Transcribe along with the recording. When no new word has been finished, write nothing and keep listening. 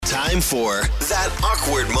Time for That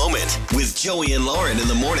Awkward Moment with Joey and Lauren in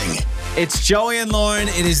the morning. It's Joey and Lauren.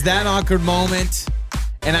 It is that awkward moment,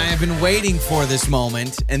 and I have been waiting for this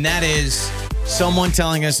moment, and that is someone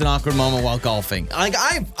telling us an awkward moment while golfing. Like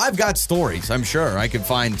I've got stories. I'm sure I could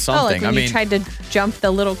find something. Oh, like when you tried to jump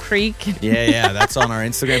the little creek. Yeah, that's on our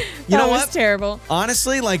Instagram. You know what? That was terrible.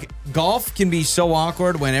 Honestly, like golf can be so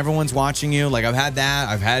awkward when everyone's watching you. Like I've had that.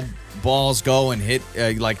 I've had balls go and hit,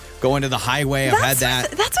 go into the highway. I've had that.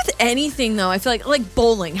 That's with anything, though. I feel like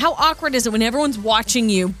bowling. How awkward is it when everyone's watching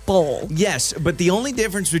you bowl? Yes, but the only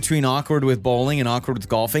difference between awkward with bowling and awkward with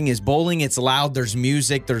golfing is bowling, it's loud, there's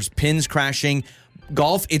music, there's pins crashing.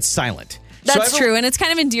 Golf, it's silent. That's true, and it's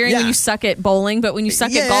kind of endearing when you suck at bowling, but when you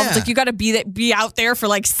suck at golf, it's like you got to be out there for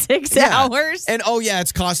like 6 hours. And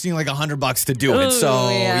it's costing you like $100 to do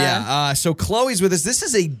it. So Chloe's with us. This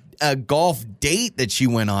is a golf date that she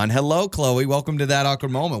went on. Hello, Chloe. Welcome to That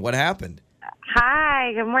Awkward Moment. What happened?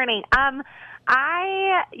 Hi. Good morning. I'm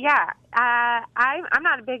not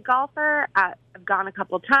a big golfer. I've gone a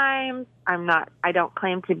couple times. I don't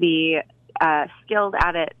claim to be skilled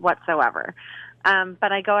at it whatsoever.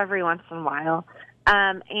 But I go every once in a while.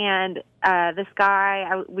 This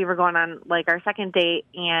guy, we were going on like our second date,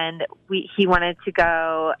 and he wanted to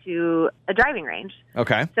go to a driving range.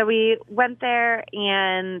 Okay. So we went there,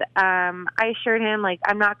 and I assured him, like,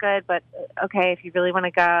 I'm not good, but okay, if you really want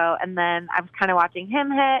to go. And then I was kind of watching him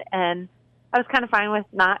hit, and I was kind of fine with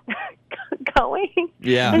not going.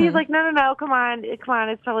 Yeah. And he's like, no, come on, it's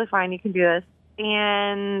totally fine, you can do this.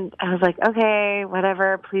 And I was like, okay,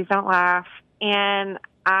 whatever, please don't laugh. And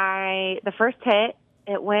the first hit,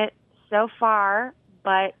 it went so far,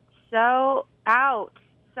 but so out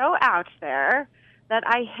there that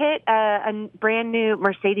I hit a brand new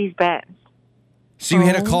Mercedes-Benz. So you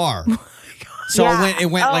hit a car. So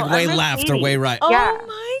it went like way left or way right. Yeah. Oh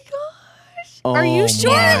my gosh. Are you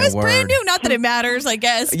sure it was brand new? Not that it matters, I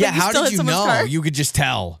guess. Yeah, how did you know? Car. You could just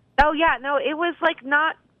tell. Oh yeah, no, it was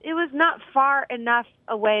not far enough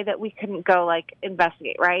away that we couldn't go, like,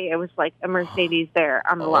 investigate, right? It was, like, a Mercedes there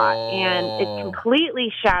on the lot, and it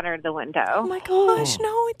completely shattered the window. Oh, my gosh.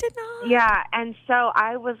 No, it did not. Yeah, and so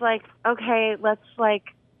I was like, okay, let's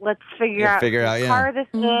figure out what car this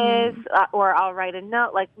is, or I'll write a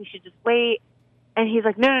note, like, we should just wait. And he's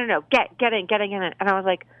like, no, get in. And I was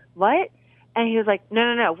like, what? And he was like,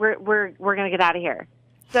 no, we're going to get out of here.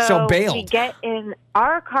 So bailed. We get in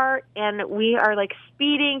our car, and we are, like,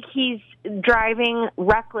 speeding. He's driving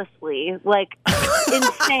recklessly, like,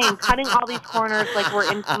 insane, cutting all these corners like we're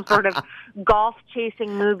in some sort of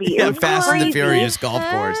golf-chasing movie. Yeah, Fast and the Furious golf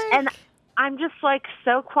course. And I'm just, like,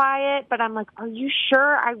 so quiet, but I'm like, are you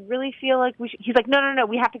sure? I really feel like we should. He's like, no,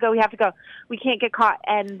 we have to go. We can't get caught.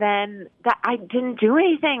 And then I didn't do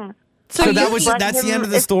anything. So that's the end of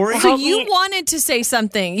the story? So you wanted to say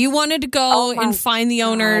something. You wanted to go and find the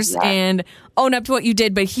owners and own up to what you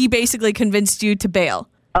did, but he basically convinced you to bail.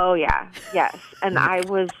 Oh, yeah. Yes. And I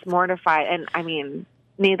was mortified. And, I mean,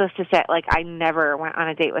 needless to say, like, I never went on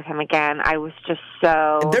a date with him again. I was just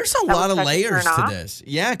so... There's a lot of layers to this.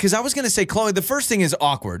 Yeah, because I was going to say, Chloe, the first thing is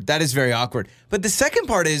awkward. That is very awkward. But the second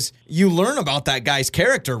part is you learn about that guy's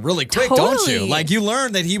character really quick, don't you? Like, you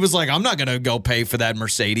learn that he was like, I'm not going to go pay for that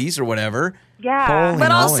Mercedes or whatever. Yeah.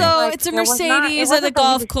 But also, it's a Mercedes at the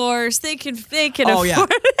golf course. They can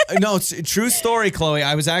afford it. No, it's a true story, Chloe.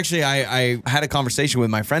 I had a conversation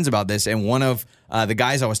with my friends about this, and one of the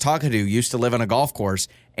guys I was talking to used to live on a golf course,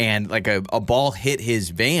 and like a ball hit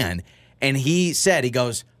his van, and he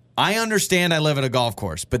goes, I understand I live at a golf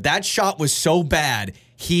course, but that shot was so bad,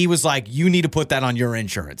 he was like, you need to put that on your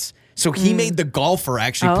insurance. So he made the golfer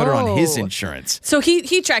actually put her on his insurance. So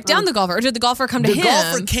he tracked down the golfer, or did the golfer come to him? The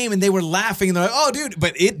golfer came, and they were laughing, and they're like, oh, dude,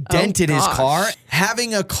 but it dented his car.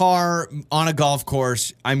 Having a car on a golf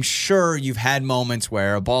course, I'm sure you've had moments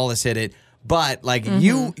where a ball has hit it, but like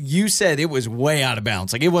you said, it was way out of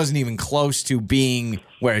bounds. Like it wasn't even close to being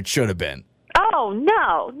where it should have been. Oh,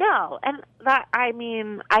 no. And that, I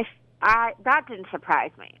mean, that didn't surprise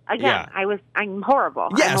me. Again, I'm horrible.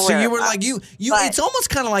 Yeah, so you were like, it's almost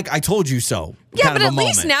kind of like I told you so. Yeah, but at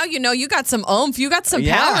least now you got some oomph. You got some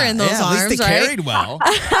power in those arms, at least they carried well.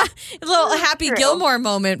 A little Happy Gilmore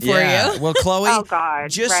moment for you. Well, Chloe,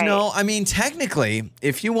 just know, I mean, technically,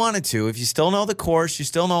 if you wanted to, if you still know the course, you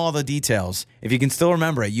still know all the details, if you can still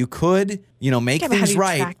remember it, you could, make things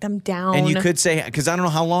right. Track them down. And you could say, because I don't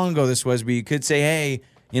know how long ago this was, but you could say, hey,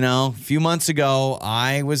 a few months ago,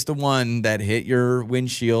 I was the one that hit your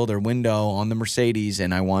windshield or window on the Mercedes,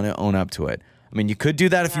 and I want to own up to it. I mean, you could do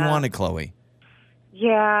that if you wanted, Chloe.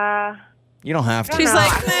 Yeah. You don't have to. She's like,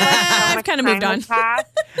 I've kind of moved on.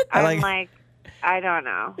 I'm like, I don't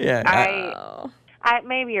know. Yeah.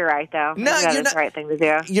 Maybe you're right, though. No, Maybe that you're is not the right thing to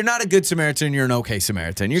do. You're not a good Samaritan. You're an okay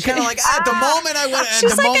Samaritan. You're kind of like, at the moment I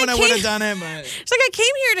would have done it. But. She's like, I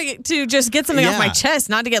came here to just get something off my chest,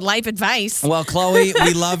 not to get life advice. Well, Chloe,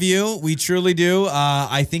 we love you. We truly do.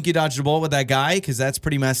 I think you dodged a bullet with that guy because that's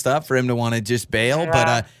pretty messed up for him to want to just bail. Yeah.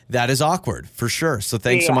 But that is awkward for sure. So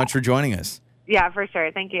thanks so much for joining us. Yeah, for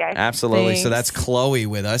sure. Thank you, guys. Absolutely. Thanks. So that's Chloe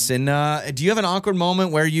with us. And do you have an awkward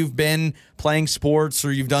moment where you've been playing sports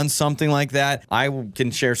or you've done something like that? I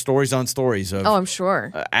can share stories on stories of. Oh, I'm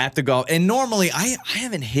sure. At the golf. And normally, I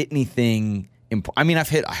haven't hit anything. I've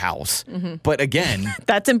hit a house, but again,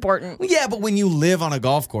 that's important. Yeah, but when you live on a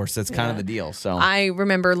golf course, that's kind of the deal. So I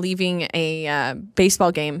remember leaving a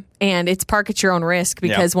baseball game, and it's park at your own risk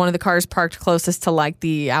because one of the cars parked closest to like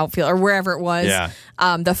the outfield or wherever it was,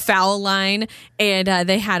 the foul line, and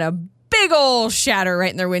they had a big old shatter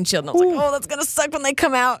right in their windshield. And I was like, oh, that's gonna suck when they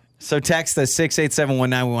come out. So text us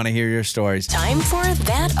 68719. We want to hear your stories. Time for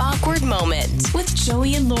That Awkward Moment with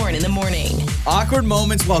Joey and Lauren in the morning. Awkward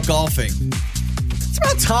moments while golfing. It's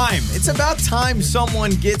about time. It's about time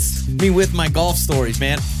someone gets me with my golf stories,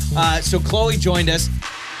 man. So Chloe joined us.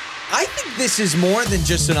 I think this is more than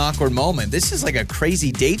just an awkward moment. This is like a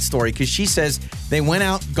crazy date story because she says they went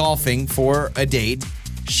out golfing for a date.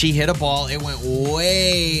 She hit a ball. It went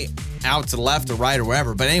way out to the left or right or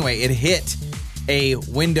wherever. But anyway, it hit a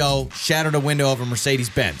window, shattered a window of a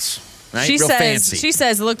Mercedes-Benz. Right? She Real says fancy. She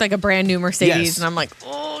says it looked like a brand new Mercedes, Yes. and I'm like,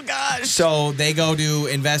 oh gosh. So they go to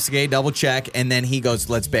investigate, double check, and then he goes,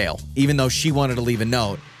 let's bail, even though she wanted to leave a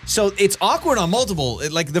note. So it's awkward on multiple.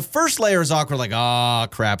 Like the first layer is awkward, like, oh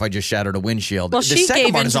crap, I just shattered a windshield. Well, the she second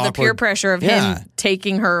gave part into is the awkward. peer pressure of him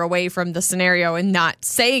taking her away from the scenario and not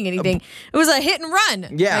saying anything. It was a hit and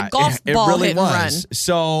run. Yeah, a golf it ball really hit was. and run.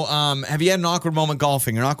 So, have you had an awkward moment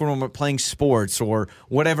golfing, or an awkward moment playing sports, or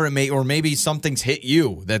whatever it may, or maybe something's hit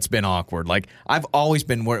you that's been awkward? Like I've always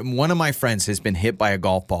been. One of my friends has been hit by a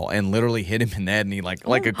golf ball and literally hit him in the head, and he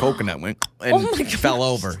like a coconut went and fell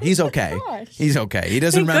over. He's okay. He's okay. He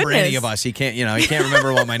doesn't remember any of us. He can't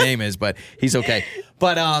remember what my name is, but he's okay.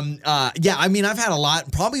 But yeah, I mean, I've had a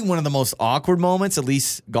lot. Probably one of the most awkward moments, at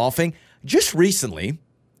least golfing, just recently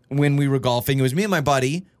when we were golfing. It was me and my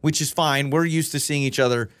buddy, which is fine. We're used to seeing each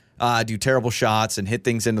other do terrible shots and hit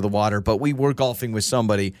things into the water, but we were golfing with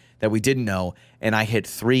somebody that we didn't know, and I hit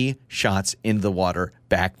 3 shots into the water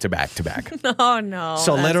back to back to back. Oh, no.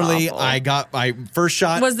 So that's literally, awful. I got my first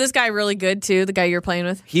shot. Was this guy really good, too, the guy you were playing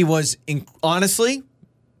with? He was, honestly,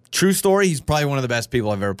 true story, he's probably one of the best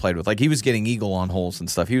people I've ever played with. Like, he was getting eagle on holes and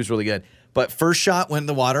stuff. He was really good. But first shot went in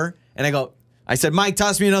the water, and I said, Mike,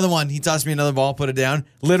 toss me another one. He tossed me another ball, put it down.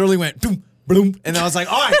 Literally went, boom, boom. And I was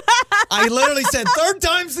like, all right. I literally said, third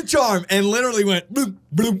time's the charm, and literally went, boom,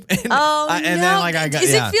 boom. And, no. And then, like, I got,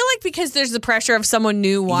 Does it feel like because there's the pressure of someone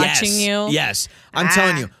new watching you? Yes. I'm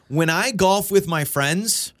telling you, when I golf with my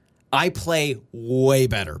friends, I play way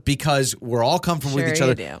better because we're all comfortable with each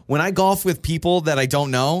other. Do. When I golf with people that I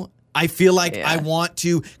don't know, I feel like I want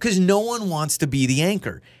to, because no one wants to be the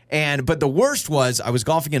anchor. But the worst was I was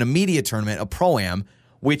golfing in a media tournament, a Pro-Am,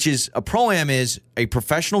 which is a Pro-Am is a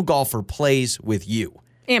professional golfer plays with you.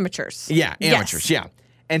 Amateurs. Yeah, amateurs, yeah.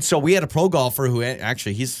 And so we had a pro golfer who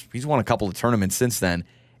actually he's won a couple of tournaments since then.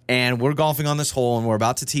 And we're golfing on this hole and we're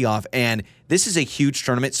about to tee off. And this is a huge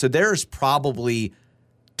tournament. So there's probably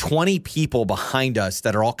 20 people behind us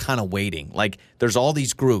that are all kind of waiting. Like there's all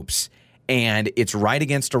these groups and it's right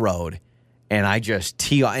against a road. And I just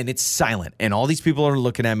tee off and it's silent. And all these people are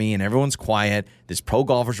looking at me and everyone's quiet. This pro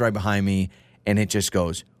golfer's right behind me. And it just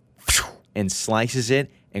goes and slices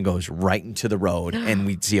it and goes right into the road. And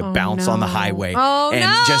we see a bounce on the highway.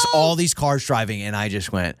 And just all these cars driving. And I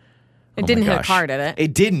just went, It didn't hit a car, did it?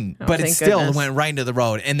 It didn't, but it still goodness. went right into the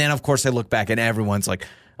road. And then, of course, I look back and everyone's like,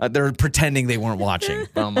 they're pretending they weren't watching.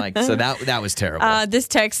 I'm like, so that was terrible. This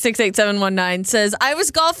text, 68719, says, I was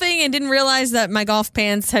golfing and didn't realize that my golf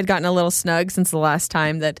pants had gotten a little snug since the last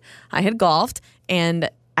time that I had golfed. And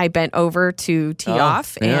I bent over to tee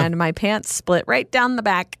off, and my pants split right down the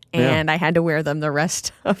back, and I had to wear them the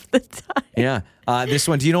rest of the time. Yeah. This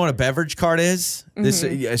one, do you know what a beverage cart is?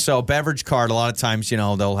 So a beverage cart, a lot of times,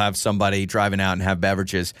 they'll have somebody driving out and have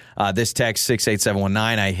beverages. This text,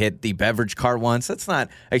 68719, I hit the beverage cart once. That's not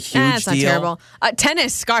a huge That's deal. Not terrible.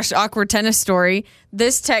 Tennis, gosh, awkward tennis story.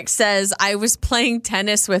 This text says, I was playing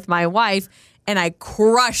tennis with my wife, and I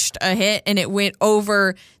crushed a hit, and it went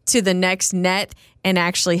over to the next net and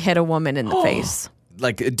actually hit a woman in the face.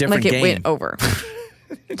 Like a different game. Like it went over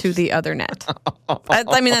to the other net.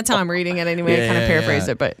 I mean, that's how I'm reading it anyway. I kind of paraphrase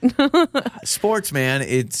it, but sports, man,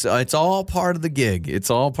 it's all part of the gig.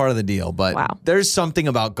 It's all part of the deal. But Wow. There's something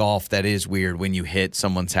about golf that is weird when you hit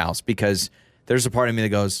someone's house because there's a part of me that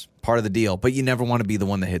goes, part of the deal. But you never want to be the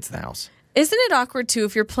one that hits the house. Isn't it awkward, too,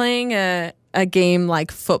 if you're playing a game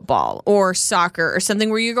like football or soccer or something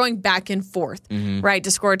where you're going back and forth, right,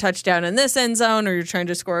 to score a touchdown in this end zone, or you're trying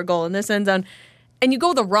to score a goal in this end zone, and you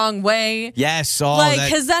go the wrong way? Yes.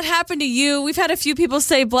 Has that happened to you? We've had a few people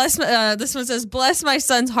say, this one says, bless my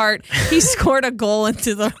son's heart. He scored a goal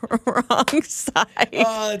into the wrong side.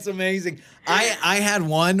 Oh, that's amazing. I had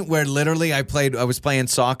one where literally I was playing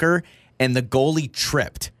soccer, and the goalie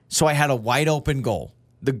tripped. So I had a wide open goal.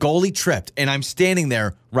 The goalie tripped, and I'm standing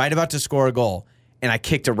there right about to score a goal, and I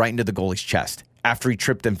kicked it right into the goalie's chest after he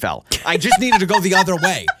tripped and fell. I just needed to go the other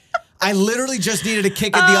way. I literally just needed to kick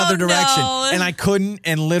it the other direction, and I couldn't,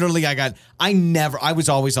 and literally I was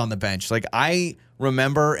always on the bench. Like, I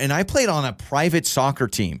remember, and I played on a private soccer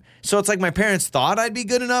team, so it's like my parents thought I'd be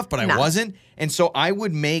good enough, but I wasn't, and so I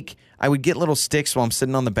would get little sticks while I'm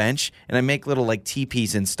sitting on the bench, and I make little, like,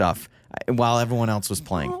 teepees and stuff while everyone else was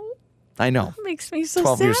playing. I know. That makes me so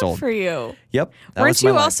 12 sad years old. for you. Yep. Weren't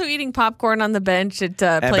you also eating popcorn on the bench at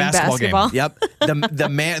playing basketball? Game. Yep.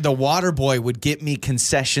 The water boy would get me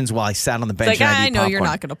concessions while I sat on the bench. It's like, and I'd I eat know popcorn. you're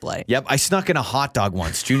not going to play. Yep. I snuck in a hot dog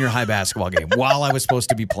once, junior high basketball game, while I was supposed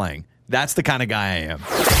to be playing. That's the kind of guy I am.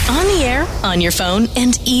 On the air, on your phone,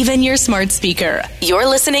 and even your smart speaker. You're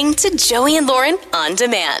listening to Joey and Lauren on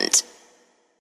demand.